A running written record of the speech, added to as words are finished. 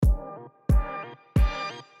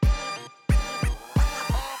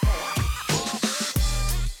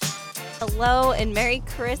Hello and Merry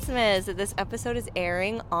Christmas. This episode is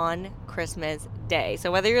airing on Christmas Day.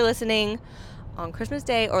 So whether you're listening on Christmas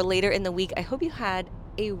Day or later in the week, I hope you had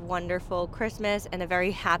a wonderful Christmas and a very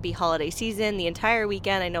happy holiday season the entire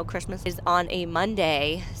weekend. I know Christmas is on a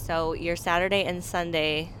Monday, so your Saturday and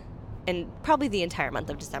Sunday and probably the entire month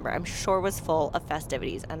of December, I'm sure, was full of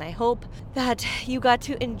festivities, and I hope that you got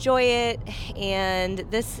to enjoy it. And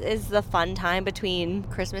this is the fun time between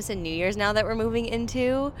Christmas and New Year's now that we're moving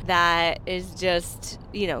into, that is just,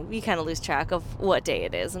 you kind of lose track of what day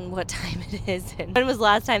it is and what time it is and when was the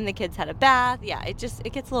last time the kids had a bath. Yeah, it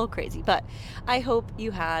gets a little crazy, but I hope you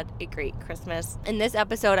had a great Christmas. In this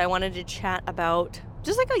episode, I wanted to chat about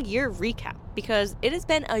just like a year recap, because it has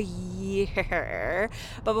been a year.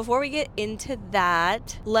 But before we get into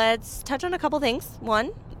that, let's touch on a couple things.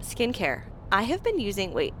 One, skincare. I have been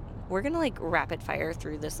using, we're going to rapid fire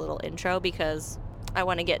through this little intro because I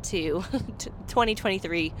want to get to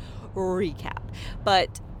 2023 recap.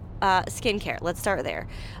 But skincare, let's start there.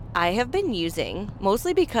 I have been using,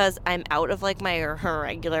 mostly because I'm out of my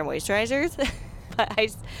regular moisturizers, but I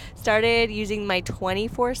started using my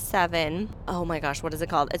 24/7, oh my gosh, what is it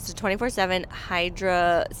called? It's the 24/7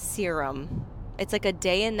 Hydra Serum. It's like a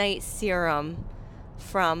day and night serum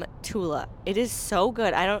from Tula. It is so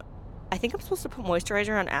good. I think I'm supposed to put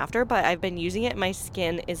moisturizer on after, but I've been using it. My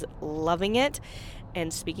skin is loving it.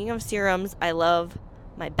 And speaking of serums, I love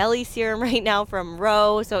my belly serum right now from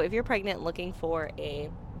Ro. So if you're pregnant looking for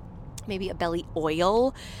maybe a belly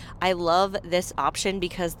oil, I love this option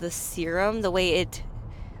because the serum, the way it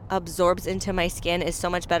absorbs into my skin is so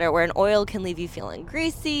much better, where an oil can leave you feeling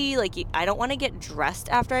greasy. I don't want to get dressed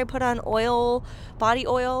after I put on body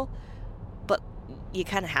oil, but you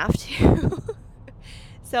kind of have to.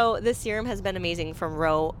 So this serum has been amazing from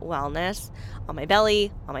Ro Wellness, on my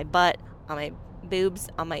belly, on my butt, on my boobs,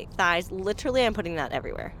 on my thighs. Literally, I'm putting that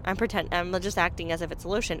everywhere. I'm just acting as if it's a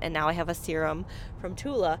lotion, and now I have a serum from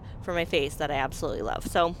Tula for my face that I absolutely love.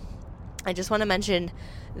 So I just want to mention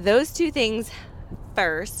those two things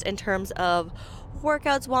first in terms of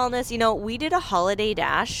workouts, wellness. We did a holiday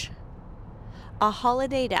dash, a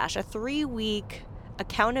 3-week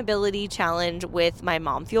accountability challenge with my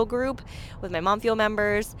Mom Fuel group, with my Mom Fuel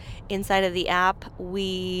members inside of the app.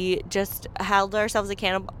 We just held ourselves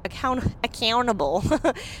accountable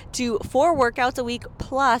to 4 workouts a week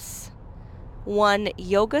plus 1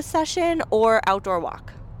 yoga session or outdoor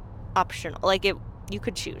walk, optional. You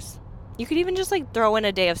could choose. You could even just throw in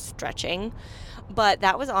a day of stretching, but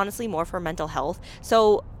that was honestly more for mental health.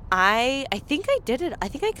 So I think I did it. I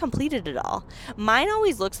think I completed it all. Mine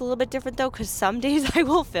always looks a little bit different though, because some days I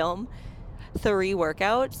will film 3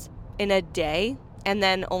 workouts in a day and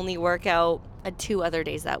then only work out 2 other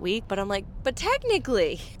days that week. But I'm but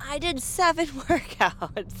technically I did 7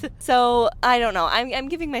 workouts. So I don't know. I'm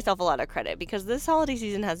giving myself a lot of credit because this holiday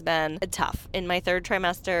season has been tough. In my 3rd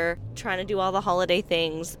trimester, trying to do all the holiday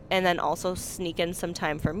things and then also sneak in some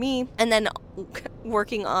time for me and then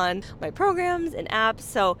working on my programs and apps.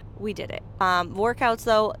 So we did it. Workouts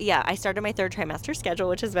though, yeah, I started my 3rd trimester schedule,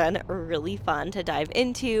 which has been really fun to dive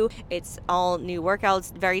into. It's all new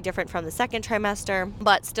workouts, very different from the 2nd trimester,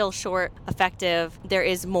 but still short, effective. There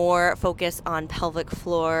is more focus on pelvic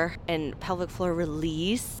floor and pelvic floor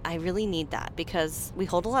release. I really need that because we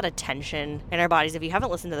hold a lot of tension in our bodies. If you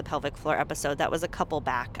haven't listened to the pelvic floor episode, that was a couple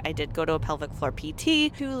back. I did go to a pelvic floor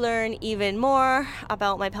PT to learn even more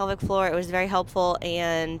about my pelvic floor. It was very helpful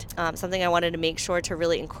and something I wanted to make sure to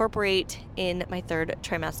really incorporate in my 3rd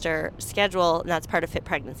trimester schedule, and that's part of Fit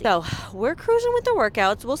Pregnancy. So we're cruising with the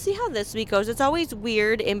workouts. We'll see how this week goes. It's always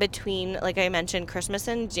weird in between, like I mentioned, Christmas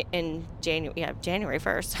and January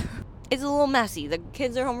 1st. It's a little messy. The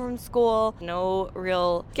kids are home from school, no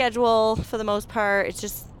real schedule for the most part. It's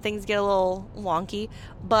just things get a little wonky,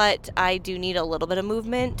 but I do need a little bit of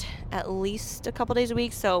movement at least a couple days a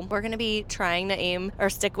week. So we're going to be trying to aim or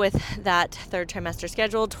stick with that 3rd trimester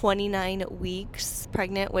schedule, 29 weeks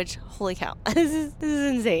pregnant, which holy cow, this is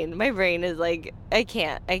insane. My brain is I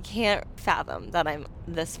can't fathom that I'm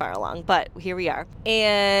this far along, but here we are.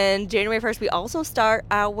 And January 1st, we also start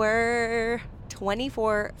our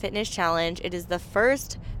 24 fitness challenge. It is the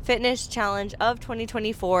first fitness challenge of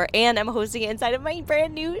 2024, and I'm hosting it inside of my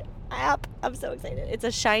brand new app. I'm so excited. It's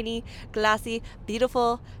a shiny, glassy,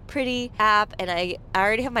 beautiful, pretty app, and I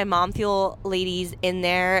already have my Mom Fuel ladies in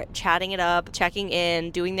there chatting it up, checking in,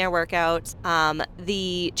 doing their workouts.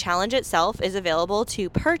 The challenge itself is available to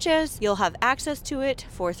purchase. You'll have access to it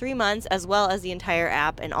for 3 months, as well as the entire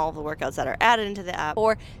app and all the workouts that are added into the app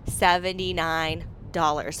for $79.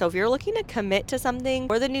 So if you're looking to commit to something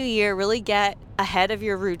for the new year, really get ahead of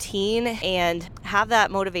your routine and have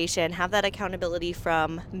that motivation, have that accountability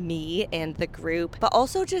from me and the group, but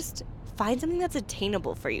also just find something that's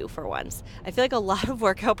attainable for you for once. I feel like a lot of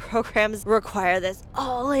workout programs require this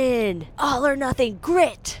all in, all or nothing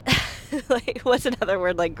grit. Like, what's another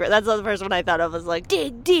word like grit? That's the first one I thought of, was like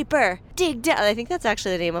dig deeper, dig down. I think that's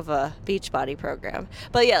actually the name of a Beachbody program.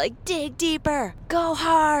 But yeah, like dig deeper, go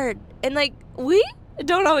hard. And like, we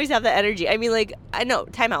don't always have the energy. I mean, like, I know,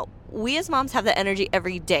 time out. We as moms have the energy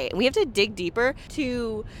every day. And we have to dig deeper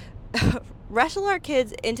to wrestle our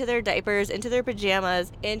kids into their diapers, into their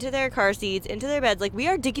pajamas, into their car seats, into their beds. Like, we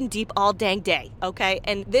are digging deep all dang day, okay?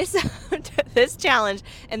 And this this challenge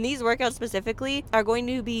and these workouts specifically are going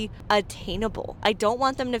to be attainable. I don't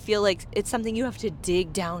want them to feel like it's something you have to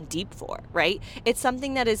dig down deep for, right? It's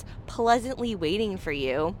something that is pleasantly waiting for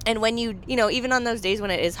you. And when you know, even on those days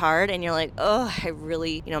when it is hard and you're like, oh, I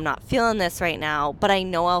really, I'm not feeling this right now, but I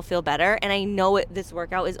know I'll feel better. And I know this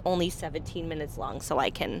workout is only 17 minutes long, so I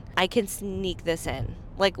can sneak this in.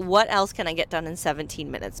 Like, what else can I get done in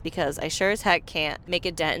 17 minutes? Because I sure as heck can't make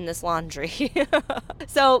a dent in this laundry.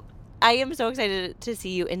 So I am so excited to see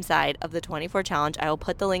you inside of the 24 challenge. I will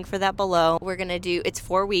put the link for that below. We're going to do, it's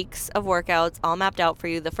 4 weeks of workouts all mapped out for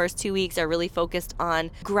you. The first 2 weeks are really focused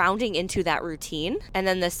on grounding into that routine. And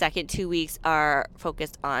then the second 2 weeks are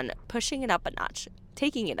focused on pushing it up a notch,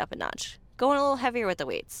 taking it up a notch, going a little heavier with the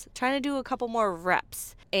weights, trying to do a couple more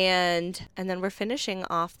reps. And then we're finishing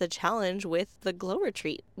off the challenge with the Glow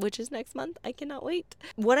Retreat, which is next month. I cannot wait.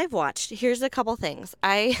 What I've watched, here's a couple things.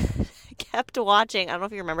 I kept watching, I don't know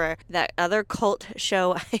if you remember that other cult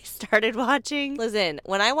show I started watching. Listen,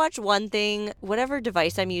 when I watch one thing, whatever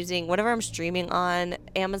device I'm using, whatever I'm streaming on,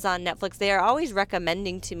 Amazon, Netflix, they are always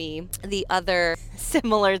recommending to me the other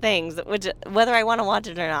similar things, which whether I want to watch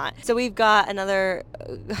it or not. So we've got another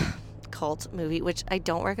cult movie, which I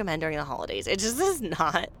don't recommend during the holidays. It just is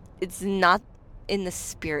not, it's not in the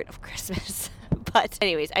spirit of Christmas. But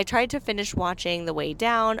anyways, I tried to finish watching The Way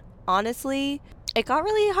Down. Honestly, it got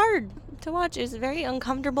really hard to watch. It was very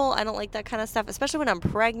uncomfortable. I don't like that kind of stuff, especially when I'm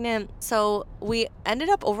pregnant. So we ended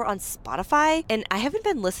up over on Spotify, and I haven't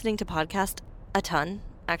been listening to podcasts a ton.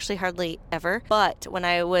 Actually, hardly ever. But when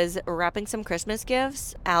I was wrapping some Christmas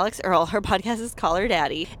gifts, Alex Earl, her podcast is Call Her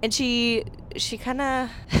Daddy, and she kind of,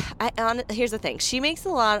 here's the thing. She makes a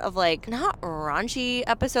lot of, like, not raunchy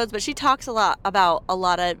episodes, but she talks a lot about a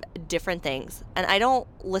lot of different things. And I don't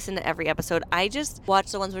listen to every episode. I just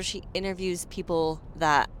watch the ones where she interviews people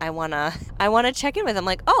that I wanna check in with. I'm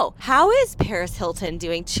like, oh, how is Paris Hilton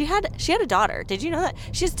doing? She had a daughter. Did you know that?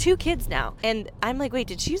 She has 2 kids now. And I'm like, wait,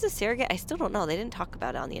 did she use a surrogate? I still don't know. They didn't talk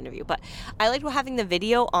about it on the interview. But I liked having the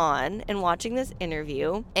video on and watching this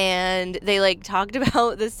interview. And they like talked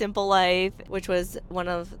about The Simple Life, which was one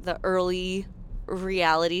of the early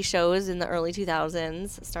reality shows in the early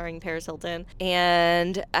 2000s starring Paris Hilton.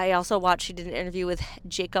 And I also watched, she did an interview with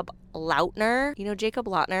Jacob Lautner. You know Jacob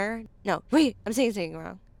Lautner? No, wait, I'm saying something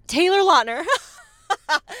wrong. Taylor Lautner.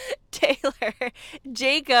 Taylor.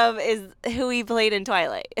 Jacob is who he played in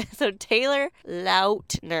Twilight. So Taylor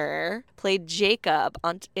Lautner played Jacob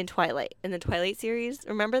in Twilight, in the Twilight series.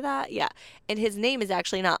 Remember that? Yeah. And his name is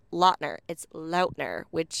actually not Lautner. It's Lautner,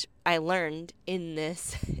 which I learned in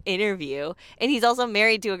this interview. And he's also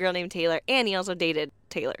married to a girl named Taylor, and he also dated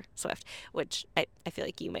Taylor Swift, which I feel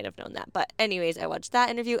like you might have known that. But anyways, I watched that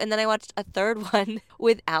interview, and then I watched a third one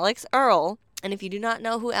with Alex Earl. And if you do not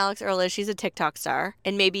know who Alex Earl is, she's a TikTok star.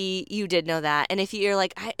 And maybe you did know that. And if you're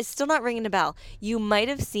like, it's still not ringing a bell, you might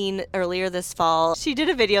have seen earlier this fall, she did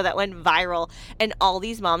a video that went viral. And all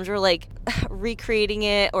these moms were like recreating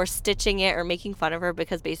it or stitching it or making fun of her,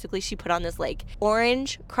 because basically she put on this like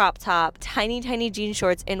orange crop top, tiny, tiny jean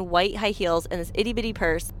shorts, and white high heels, and this itty bitty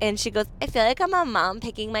purse. And she goes, I feel like I'm a mom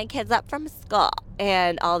picking my kids up from school.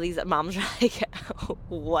 And all these moms are like,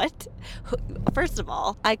 what? First of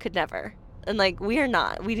all, I could never. And like, we do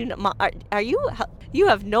not, are you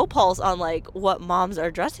have no pulse on like what moms are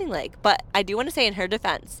dressing like. But I do want to say in her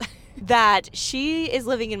defense that she is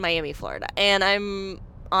living in Miami, Florida. And I'm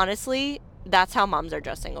honestly, that's how moms are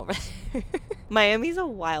dressing over there. Miami's a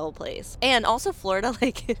wild place. And also Florida,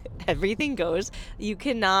 like everything goes. You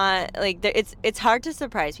cannot, like, it's hard to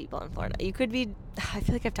surprise people in Florida. You could be, I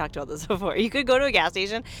feel like I've talked about this before. You could go to a gas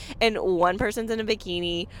station and one person's in a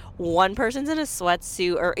bikini, one person's in a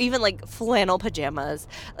sweatsuit, or even like flannel pajamas,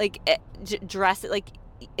 like dress, like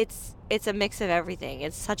it's a mix of everything.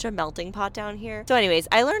 It's such a melting pot down here. So anyways,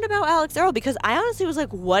 I learned about Alex Earl because I honestly was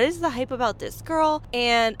like, what is the hype about this girl?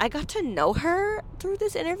 And I got to know her through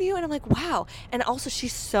this interview, and I'm like, wow. And also,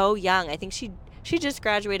 she's so young. I think she just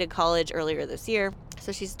graduated college earlier this year.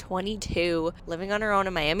 So she's 22, living on her own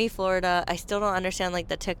in Miami, Florida. I still don't understand like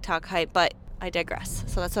the TikTok hype, but I digress.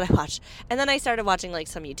 So that's what I watched. And then I started watching like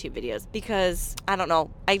some YouTube videos because I don't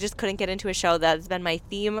know, I just couldn't get into a show that's been my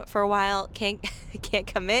theme for a while. Can't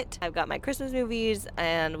commit. I've got my Christmas movies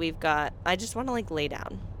and I just want to like lay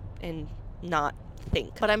down and not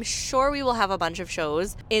think. But I'm sure we will have a bunch of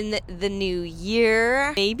shows in the new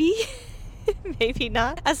year. Maybe. Maybe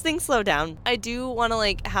not. As things slow down. I do want to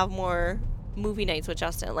like have more movie nights with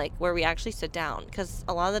Justin, like where we actually sit down, because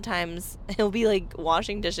a lot of the times he'll be like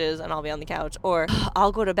washing dishes and I'll be on the couch, or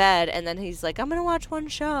I'll go to bed and then he's like, I'm gonna watch one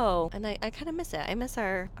show, and I kind of miss it. I miss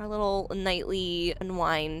our little nightly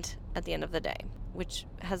unwind at the end of the day, which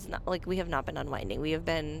has not, like, we have not been unwinding. We have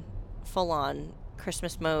been full on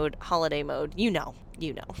Christmas mode, holiday mode, you know.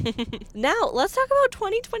 Now, let's talk about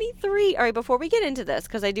 2023. All right, before we get into this,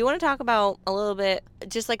 because I do want to talk about a little bit,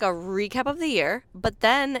 just like a recap of the year, but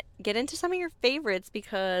then get into some of your favorites,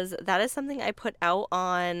 because that is something I put out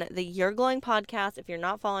on the You're Glowing podcast. If you're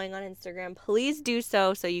not following on Instagram, please do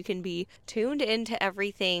so you can be tuned into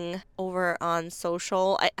everything over on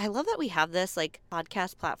social. I love that we have this like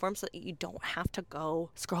podcast platform so that you don't have to go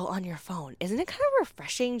scroll on your phone. Isn't it kind of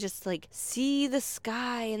refreshing just like see the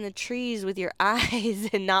sky and the trees with your eyes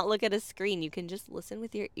and not look at a screen? You can just listen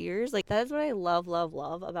with your ears. Like, that is what I love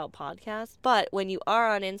about podcasts. But when you are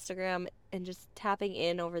on Instagram and just tapping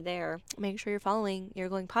in over there, make sure you're following You're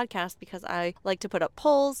Glowing Podcast, because I like to put up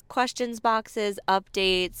polls, questions boxes,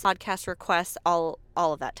 updates, podcast requests, all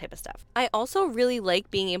of that type of stuff. I also really like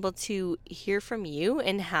being able to hear from you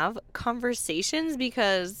and have conversations,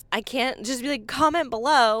 because I can't just be like, comment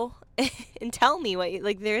below and tell me what you,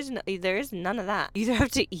 like, there's none of that. You either have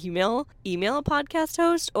to email a podcast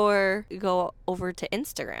host or go over to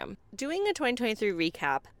Instagram. Doing a 2023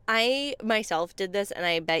 recap, I myself did this and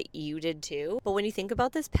I bet you did too. But when you think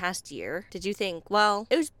about this past year, did you think, well,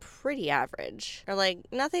 it was pretty average, or like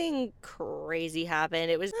nothing crazy happened?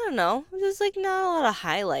 It was, I don't know, it was like not a lot of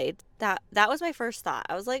highlights. That was my first thought.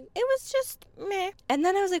 I was like, it was just meh. And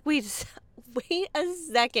then I was like, wait a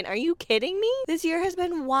second. Are you kidding me? This year has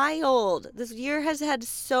been wild. This year has had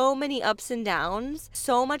so many ups and downs.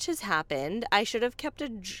 So much has happened. I should have kept a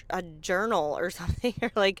journal or something,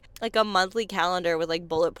 or like a monthly calendar with like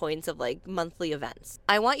bullet points of like monthly events.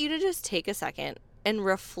 I want you to just take a second and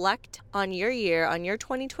reflect on your year, on your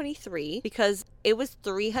 2023, because it was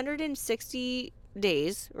 360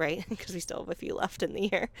 days, right? Because we still have a few left in the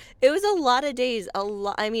year. It was a lot of days,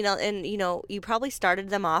 I mean, and you know, you probably started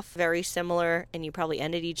them off very similar and you probably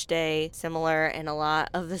ended each day similar, and a lot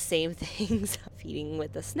of the same things, feeding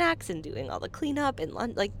with the snacks and doing all the cleanup and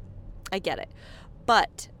lunch. Like, I get it.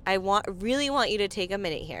 But I really want you to take a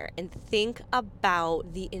minute here and think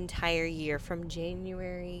about the entire year, from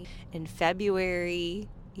January and February.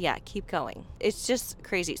 Yeah, keep going. It's just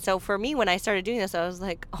crazy. So for me, when I started doing this, I was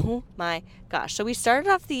like, oh my gosh. So we started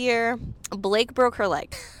off the year, Blake broke her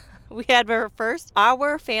leg. We had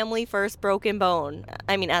our family first broken bone.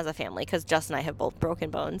 I mean, as a family, because Justin and I have both broken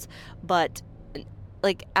bones. But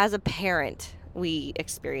like as a parent, we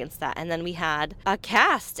experienced that. And then we had a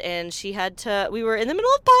cast, and we were in the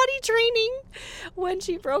middle of potty training when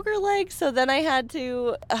she broke her leg. So then I had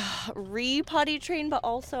to re-potty train, but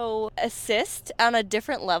also assist on a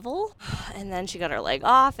different level. And then she got her leg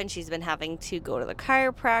off, and she's been having to go to the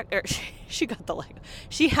chiropractor. She got the leg.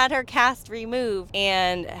 She had her cast removed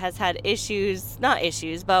and has had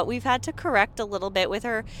but we've had to correct a little bit with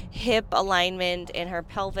her hip alignment and her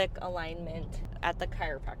pelvic alignment at the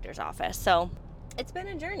chiropractor's office. So it's been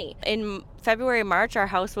a journey. In February, March, our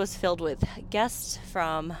house was filled with guests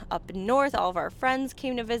from up north. All of our friends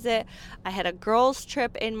came to visit. I had a girls'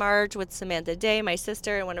 trip in March with Samantha Day, my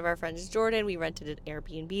sister, and one of our friends, Jordan. We rented an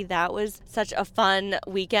Airbnb. That was such a fun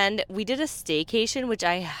weekend. We did a staycation, which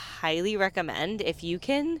I highly recommend. If you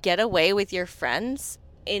can get away with your friends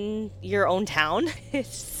in your own town,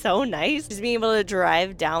 it's so nice just being able to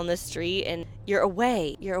drive down the street and you're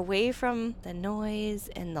away from the noise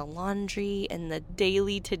and the laundry and the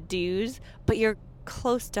daily to-dos, but you're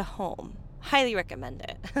close to home. Highly recommend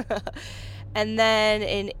it. And then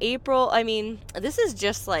in April, I mean, this is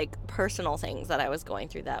just like personal things that I was going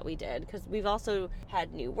through that we did, because we've also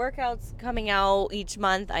had new workouts coming out each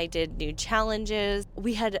month. I did new challenges.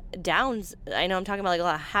 We had downs. I know I'm talking about like a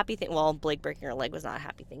lot of happy things. Well, Blake breaking her leg was not a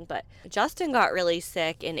happy thing, but Justin got really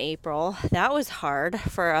sick in April. That was hard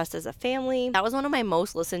for us as a family. That was one of my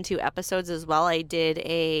most listened to episodes as well. I did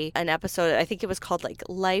an episode, I think it was called like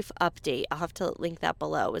Life Update. I'll have to link that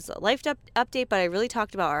below. It was a life update, but I really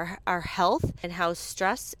talked about our health and how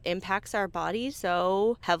stress impacts our body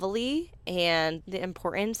so heavily. and the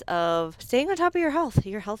importance of staying on top of your health.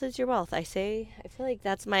 Your health is your wealth. I feel like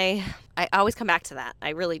I always come back to that. I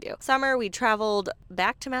really do. Summer, we traveled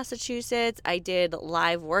back to Massachusetts. I did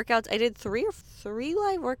live workouts. I did three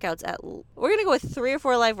live workouts we're going to go with 3 or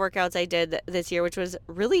 4 live workouts I did this year, which was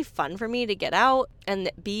really fun for me to get out and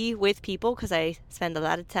be with people because I spend a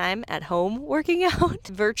lot of time at home working out,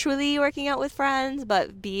 virtually working out with friends,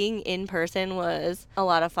 but being in person was a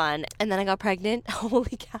lot of fun. And then I got pregnant.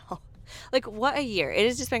 Holy cow. Like, what a year. It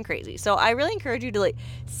has just been crazy. So I really encourage you to like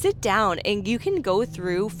sit down, and you can go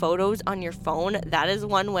through photos on your phone. That is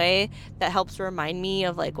one way that helps remind me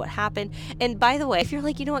of like what happened. And by the way, if you're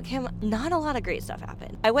like, you know what, Kim, not a lot of great stuff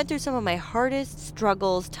happened. I went through some of my hardest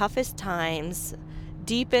struggles, toughest times,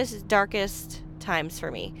 deepest, darkest times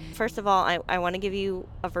for me. First of all, I want to give you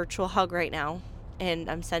a virtual hug right now,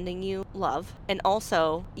 and I'm sending you love. And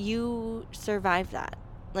also, you survived that.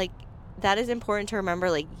 Like, that is important to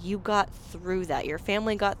remember. Like, you got through that. Your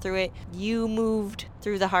family got through it. You moved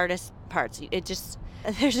through the hardest parts.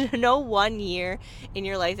 There's no one year in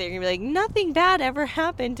your life that you're gonna be like, nothing bad ever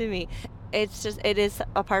happened to me. It is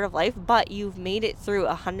a part of life, but you've made it through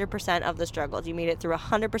 100% of the struggles. You made it through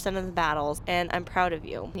 100% of the battles, and I'm proud of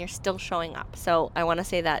you. You're still showing up. So I want to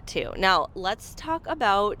say that too. Now, let's talk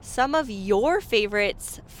about some of your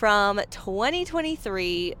favorites from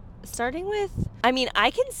 2023. Starting with,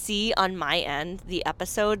 I can see on my end the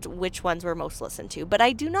episodes which ones were most listened to, but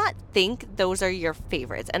I do not think those are your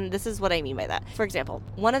favorites. And this is what I mean by that. For example,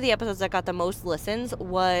 one of the episodes that got the most listens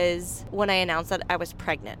was when I announced that I was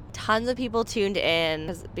pregnant. Tons of people tuned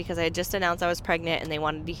in because I had just announced I was pregnant and they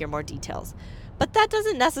wanted to hear more details. But that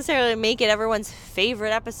doesn't necessarily make it everyone's favorite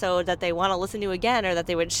episode that they want to listen to again, or that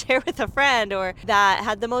they would share with a friend, or that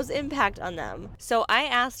had the most impact on them. So I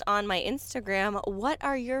asked on my Instagram, what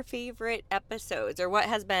are your favorite episodes, or what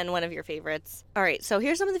has been one of your favorites? All right, so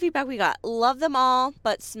here's some of the feedback we got. Love them all,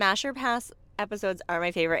 but Smasher Pass episodes are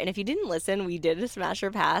my favorite. And if you didn't listen, we did a Smasher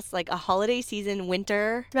Pass, like a holiday season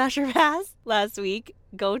winter Smasher Pass last week.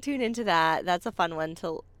 Go tune into that. That's a fun one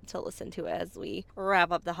to listen to as we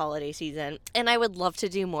wrap up the holiday season. And I would love to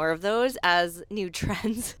do more of those as new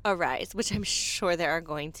trends arise, which I'm sure there are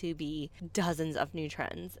going to be dozens of new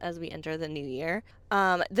trends as we enter the new year.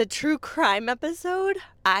 The true crime episode,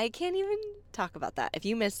 I can't even talk about that. If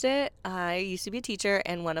you missed it, I used to be a teacher,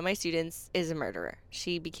 and one of my students is a murderer.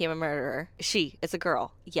 She became a murderer. It's a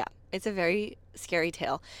girl. Yeah. It's a very scary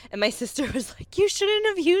tale. And my sister was like, you shouldn't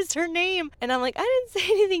have used her name. And I'm like, I didn't say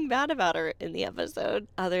anything bad about her in the episode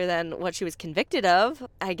other than what she was convicted of.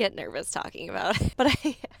 I get nervous talking about it. But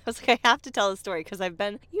I was like, I have to tell the story because I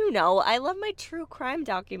love my true crime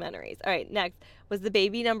documentaries. All right, next was the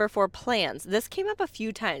baby number 4 plans. This came up a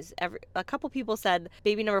few times. A couple people said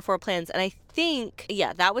baby number 4 plans. And I think,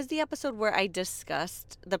 that was the episode where I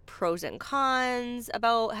discussed the pros and cons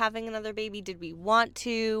about having another baby. Did we want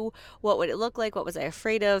to? What would it look like? What was I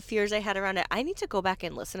afraid of? Fears I had around it. I need to go back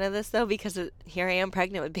and listen to this though, because here I am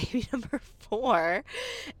pregnant with baby number 4.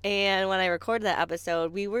 And when I recorded that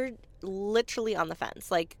episode, we were literally on the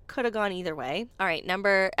fence. Like, could have gone either way. All right,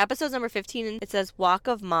 episode number 15, it says Walk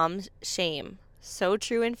of Mom's Shame. So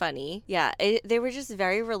true and funny. Yeah, they were just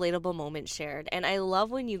very relatable moments shared. And I love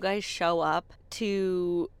when you guys show up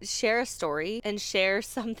to share a story and share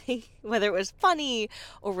something, whether it was funny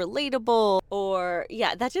or relatable or,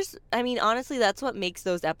 honestly, that's what makes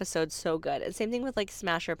those episodes so good. And same thing with like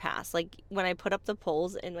Smash or Pass. Like, when I put up the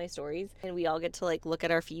polls in my stories and we all get to like look at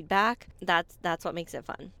our feedback, that's what makes it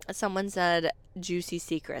fun. Someone said Juicy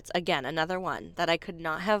Secrets. Again, another one that I could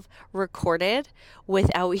not have recorded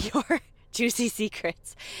without your juicy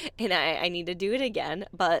secrets, and I need to do it again.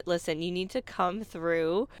 But listen, you need to come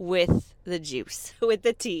through with the juice, with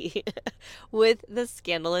the tea, with the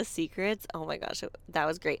scandalous secrets. Oh my gosh, that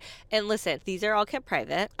was great. And listen, these are all kept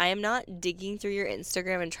private. I am not digging through your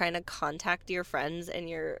Instagram and trying to contact your friends and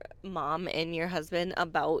your mom and your husband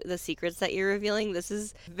about the secrets that you're revealing. This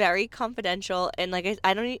is very confidential, and like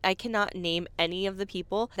I cannot name any of the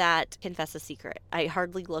people that confess a secret. I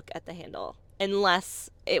hardly look at the handle unless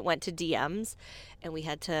it went to DMs and we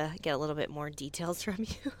had to get a little bit more details from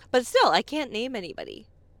you. But still, I can't name anybody.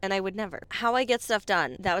 And I would never. How I get stuff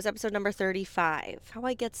done. That was episode number 35. How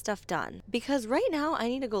I get stuff done. Because right now, I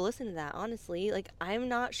need to go listen to that, honestly. Like, I'm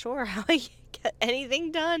not sure how I get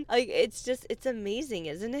anything done. Like, it's amazing,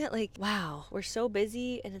 isn't it? Like, wow, we're so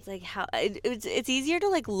busy. And it's like, it's easier to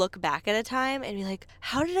like look back at a time and be like,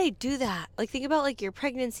 how did I do that? Like, think about like your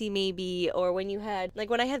pregnancy maybe, or when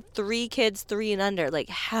I had 3 kids, 3 and under. Like,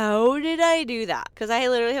 how did I do that? Because I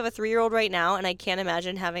literally have a 3-year-old right now, and I can't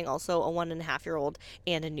imagine having also a 1.5-year-old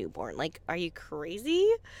and a newborn. Like, are you crazy?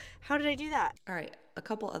 How did I do that? All right, a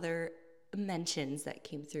couple other mentions that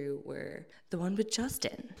came through were the one with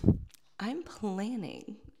Justin. I'm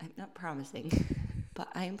not promising, but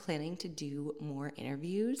I am planning to do more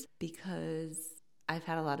interviews because I've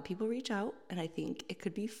had a lot of people reach out, and I think it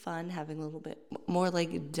could be fun having a little bit more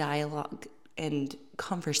like dialogue and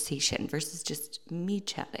conversation versus just me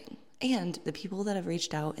chatting. And the people that have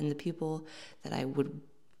reached out and the people that I would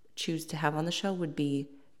choose to have on the show would be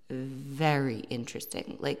very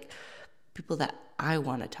interesting. Like people that I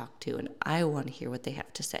want to talk to and I want to hear what they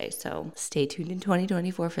have to say. So stay tuned in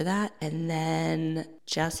 2024 for that. And then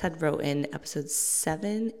Jess had wrote in episodes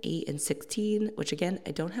 7, 8, and 16, which again,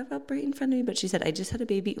 I don't have up right in front of me, but she said, I just had a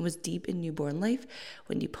baby and was deep in newborn life.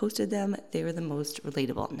 When you posted them, they were the most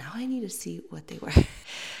relatable. Now I need to see what they were.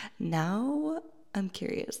 Now I'm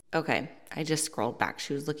curious. Okay, I just scrolled back.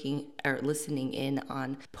 She was listening in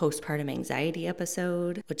on postpartum anxiety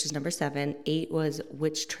episode, which is number 7. 8 was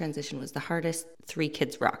which transition was the hardest. 3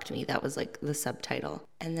 kids rocked me. That was like the subtitle.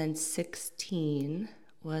 And then 16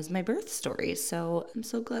 was my birth story. So I'm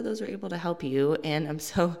so glad those were able to help you. And I'm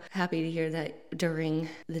so happy to hear that during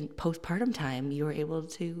the postpartum time, you were able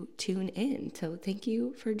to tune in. So thank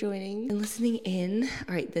you for joining and listening in.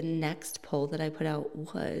 All right, the next poll that I put out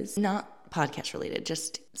was not podcast related,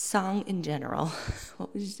 just song in general.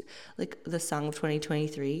 What was like the song of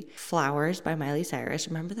 2023? Flowers by Miley Cyrus.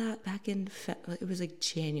 Remember that back in, it was like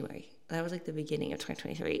January. That was like the beginning of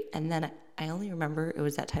 2023. And then I only remember it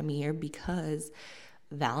was that time of year because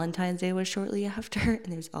Valentine's Day was shortly after, and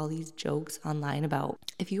there's all these jokes online about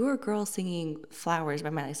if you were a girl singing Flowers by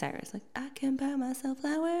Miley Cyrus, like, I can buy myself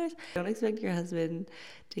flowers. Don't expect your husband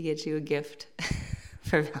to get you a gift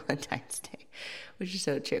for Valentine's Day, which is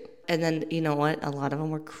so true. And then, you know what? A lot of them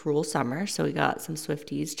were Cruel Summer, so we got some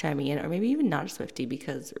Swifties chiming in, or maybe even not a Swiftie,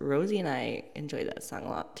 because Rosie and I enjoyed that song a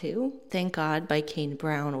lot too. Thank God by Kane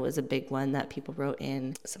Brown was a big one that people wrote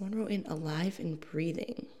in. Someone wrote in Alive and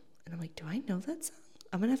Breathing, and I'm like, do I know that song?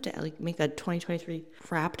 I'm gonna have to make a 2023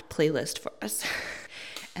 wrapped playlist for us.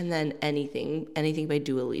 And then anything by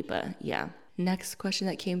Dua Lipa. Yeah. Next question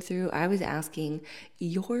that came through, I was asking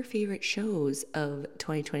your favorite shows of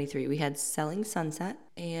 2023. We had Selling Sunset,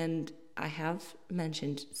 and I have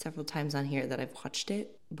mentioned several times on here that I've watched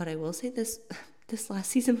it, but I will say this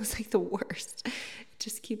last season was like the worst. It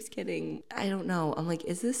just keeps getting, I don't know. I'm like,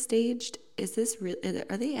 is this staged? Is this real?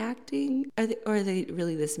 Are they acting? Or are they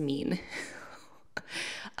really this mean?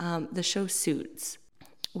 The show Suits,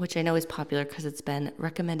 which I know is popular because it's been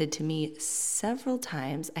recommended to me several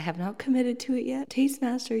times. I have not committed to it yet.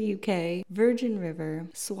 Tastemaster UK, Virgin River,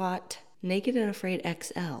 SWAT, Naked and Afraid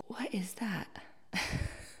XL. What is that?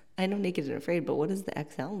 I know Naked and Afraid, but what does the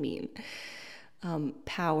XL mean?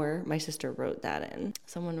 Power, my sister wrote that in.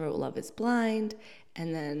 Someone wrote Love is Blind,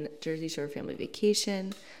 and then Jersey Shore Family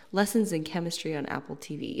Vacation, Lessons in Chemistry on Apple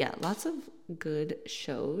TV. Yeah, lots of good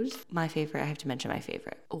shows. My favorite, I have to mention my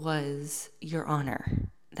favorite, was Your Honor.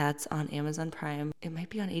 That's on Amazon Prime. It might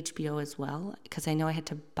be on HBO as well, because I know I had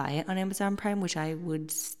to buy it on Amazon Prime, which I would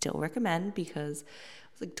still recommend because it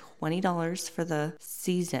was like $20 for the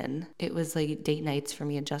season. It was like date nights for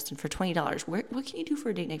me and Justin for $20. What can you do for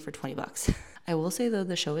a date night for $20? I will say though,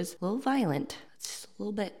 the show is a little violent. It's just a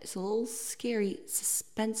little bit, it's a little scary,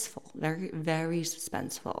 suspenseful, very, very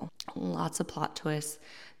suspenseful. Lots of plot twists.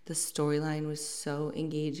 The storyline was so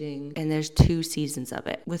engaging, and there's 2 seasons of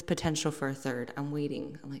it with potential for a third. I'm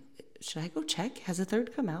waiting. I'm like, should I go check? Has a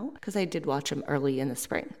third come out? Because I did watch them early in the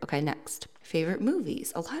spring. Okay, next. Favorite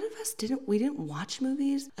movies. A lot of us didn't watch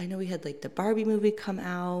movies. I know we had like the Barbie movie come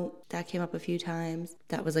out. That came up a few times.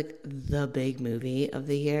 That was like the big movie of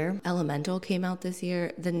the year. Elemental came out this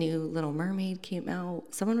year. The new Little Mermaid came out.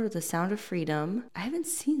 Someone wrote The Sound of Freedom. I haven't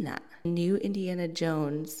seen that. New Indiana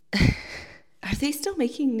Jones. Are they still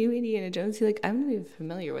making new Indiana Jones? Like, I'm not even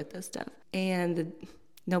familiar with this stuff. And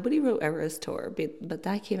nobody wrote Eras Tour, but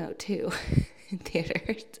that came out too in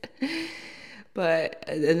theaters.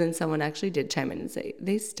 And then someone actually did chime in and say,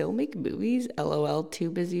 they still make movies? LOL,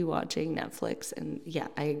 too busy watching Netflix. And yeah,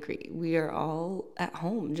 I agree. We are all at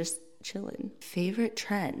home just chilling. Favorite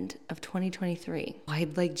trend of 2023?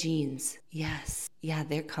 Wide leg jeans. Yes. Yeah,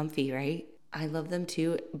 they're comfy, right? I love them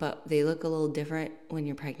too, but they look a little different when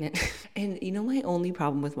you're pregnant. And you know, my only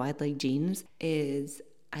problem with wide leg jeans is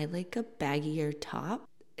I like a baggier top.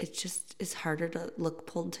 It's harder to look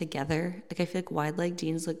pulled together. Like I feel like wide leg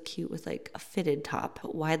jeans look cute with like a fitted top.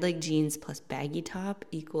 But wide leg jeans plus baggy top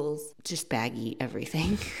equals just baggy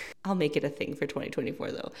everything. I'll make it a thing for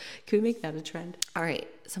 2024 though. Can we make that a trend? All right.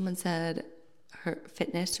 Someone said, her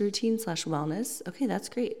fitness routine / wellness. Okay, that's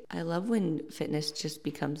great. I love when fitness just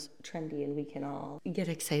becomes trendy and we can all get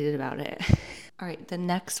excited about it. All right, the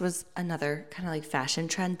next was another kind of like fashion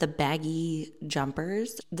trend, the baggy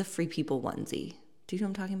jumpers, the Free People onesie. Do you know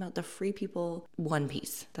what I'm talking about? The Free People one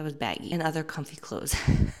piece that was baggy and other comfy clothes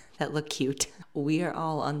that look cute. We are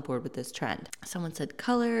all on board with this trend. Someone said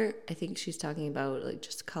color. I think she's talking about like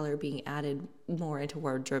just color being added more into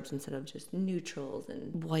wardrobes instead of just neutrals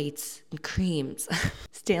and whites and creams.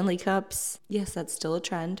 Stanley cups. Yes, that's still a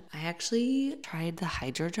trend. I actually tried the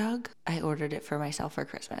Hydro Jug. I ordered it for myself for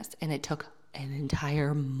Christmas and it took an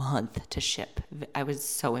entire month to ship. I was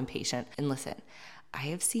so impatient. And listen, I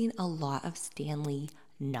have seen a lot of Stanley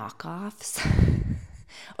knockoffs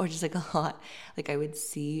or just like a lot, like I would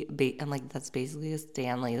see, I'm like, that's basically a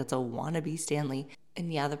Stanley. That's a wannabe Stanley.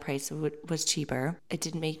 And yeah, the price was cheaper. It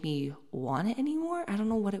didn't make me want it anymore. I don't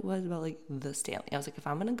know what it was about like the Stanley. I was like, if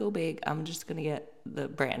I'm going to go big, I'm just going to get the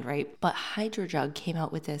brand, right? But Hydro Jug came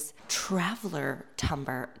out with this traveler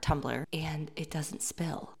tumbler and it doesn't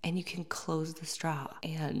spill and you can close the straw.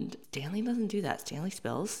 And Stanley doesn't do that. Stanley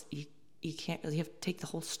spills. You can't really have to take the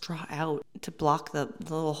whole straw out to block the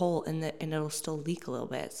little hole and it'll still leak a little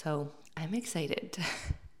bit. So I'm excited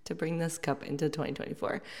to bring this cup into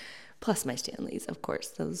 2024. Plus my Stanleys, of course,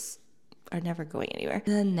 those are never going anywhere.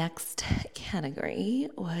 The next category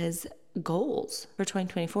was goals for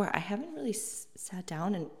 2024. I haven't really sat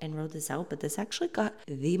down and wrote this out, but this actually got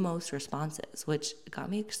the most responses, which got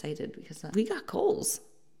me excited because we got goals.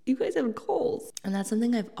 You guys have goals. And that's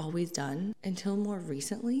something I've always done until more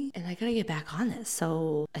recently. And I gotta get back on this.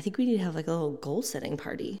 So I think we need to have like a little goal setting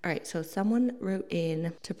party. All right. So someone wrote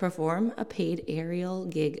in to perform a paid aerial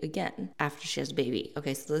gig again after she has a baby.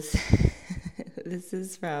 Okay. So this, this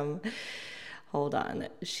is from, hold on.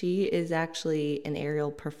 She is actually an aerial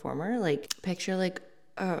performer. Like picture like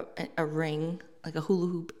a ring, like a hula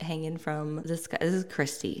hoop hanging from the sky. This is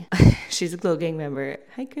Christy. She's a Glow Gang member.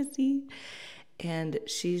 Hi, Christy. And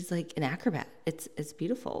she's like an acrobat. It's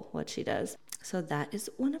beautiful what she does. So that is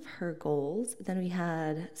one of her goals. Then we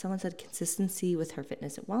had, someone said consistency with her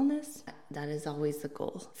fitness and wellness. That is always the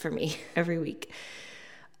goal for me every week.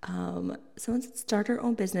 Someone said start her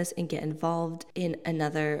own business and get involved in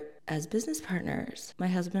another as business partners. My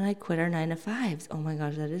husband and I quit our 9-to-5s. Oh my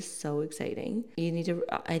gosh, that is so exciting.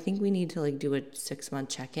 I think we need to like do a 6-month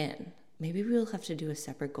check-in. Maybe we'll have to do a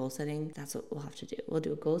separate goal setting. That's what we'll have to do. We'll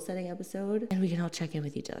do a goal setting episode and we can all check in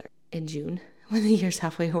with each other in June when the year's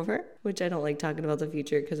halfway over, which I don't like talking about the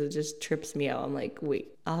future because it just trips me out. I'm like,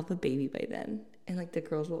 wait, I'll have a baby by then. And like the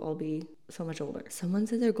girls will all be so much older. Someone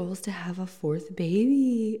said their goal is to have a 4th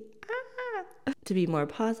baby. To be more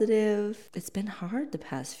positive. It's been hard the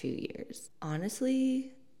past few years.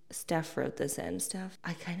 Honestly, Steph wrote this in. Steph,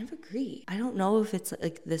 I kind of agree. I don't know if it's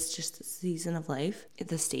like this just season of life,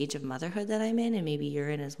 the stage of motherhood that I'm in, and maybe you're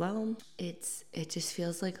in as well. It just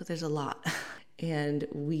feels like there's a lot. And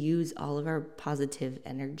we use all of our positive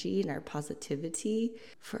energy and our positivity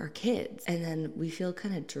for our kids. And then we feel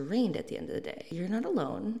kind of drained at the end of the day. You're not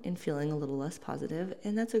alone in feeling a little less positive,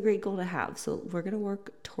 and that's a great goal to have. So we're going to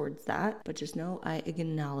work towards that. But just know I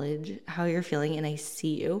acknowledge how you're feeling and I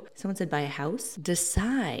see you. Someone said buy a house.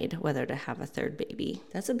 Decide whether to have a 3rd baby.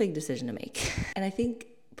 That's a big decision to make. And I think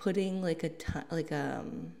putting like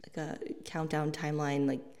a countdown timeline,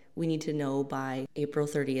 like we need to know by April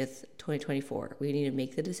 30th, 2024. We need to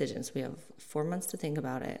make the decisions. We have 4 months to think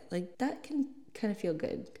about it. Like that can kind of feel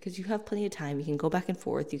good because you have plenty of time. You can go back and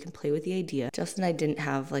forth. You can play with the idea. Justin and I didn't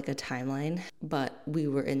have like a timeline, but we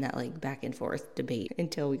were in that like back and forth debate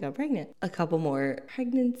until we got pregnant. A couple more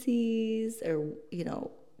pregnancies or,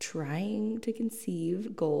 trying to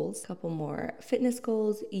conceive goals, a couple more fitness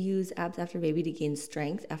goals, use Abs After Baby to gain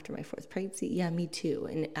strength after my 4th pregnancy. Yeah, me too.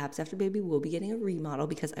 And Abs After Baby will be getting a remodel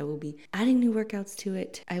because I will be adding new workouts to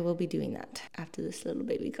it. I will be doing that after this little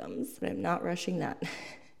baby comes, but I'm not rushing that.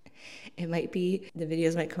 It might be, the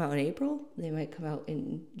videos might come out in April. They might come out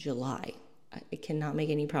in July. I cannot make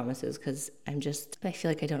any promises because I feel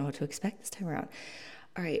like I don't know what to expect this time around.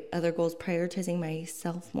 All right, other goals, prioritizing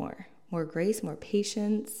myself more. More grace, more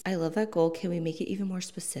patience. I love that goal. Can we make it even more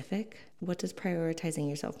specific? What does prioritizing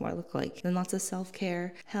yourself more look like? Then lots of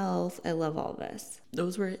self-care, health. I love all this.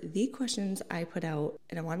 Those were the questions I put out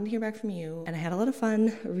and I wanted to hear back from you. And I had a lot of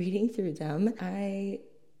fun reading through them. I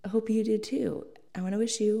hope you did too. I want to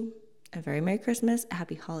wish you a very Merry Christmas, a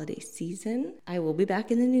happy holiday season. I will be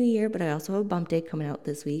back in the new year, but I also have a bump day coming out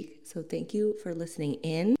this week. So thank you for listening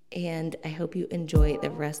in and I hope you enjoy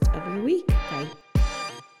the rest of your week. Bye.